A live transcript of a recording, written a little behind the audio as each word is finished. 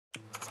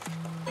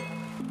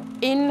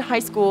In high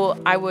school,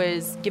 I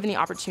was given the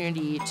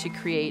opportunity to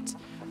create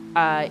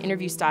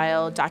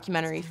interview-style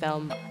documentary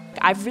film.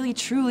 I've really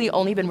truly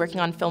only been working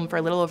on film for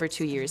a little over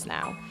 2 years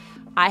now.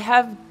 I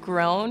have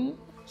grown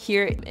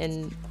here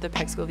in the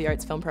Peck School of the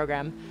Arts film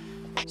program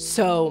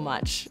so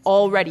much.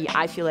 Already,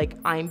 I feel like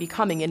I'm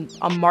becoming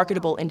a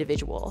marketable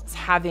individual,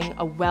 having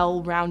a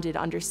well-rounded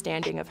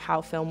understanding of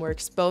how film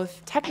works,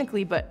 both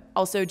technically, but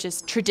also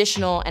just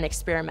traditional and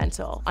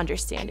experimental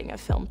understanding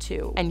of film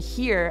too. And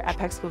here at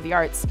Peck School of the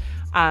Arts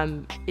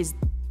is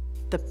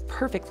the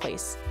perfect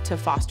place to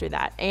foster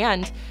that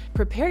and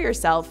prepare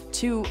yourself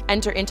to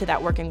enter into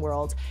that working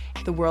world.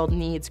 The world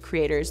needs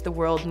creators, the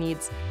world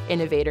needs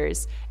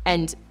innovators,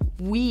 and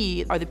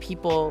we are the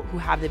people who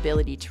have the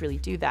ability to really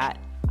do that.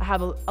 I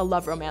have a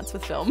love romance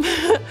with film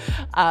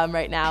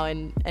right now,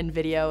 and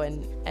video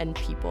and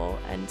people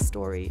and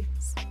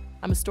stories.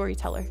 I'm a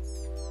storyteller,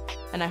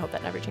 and I hope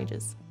that never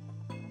changes.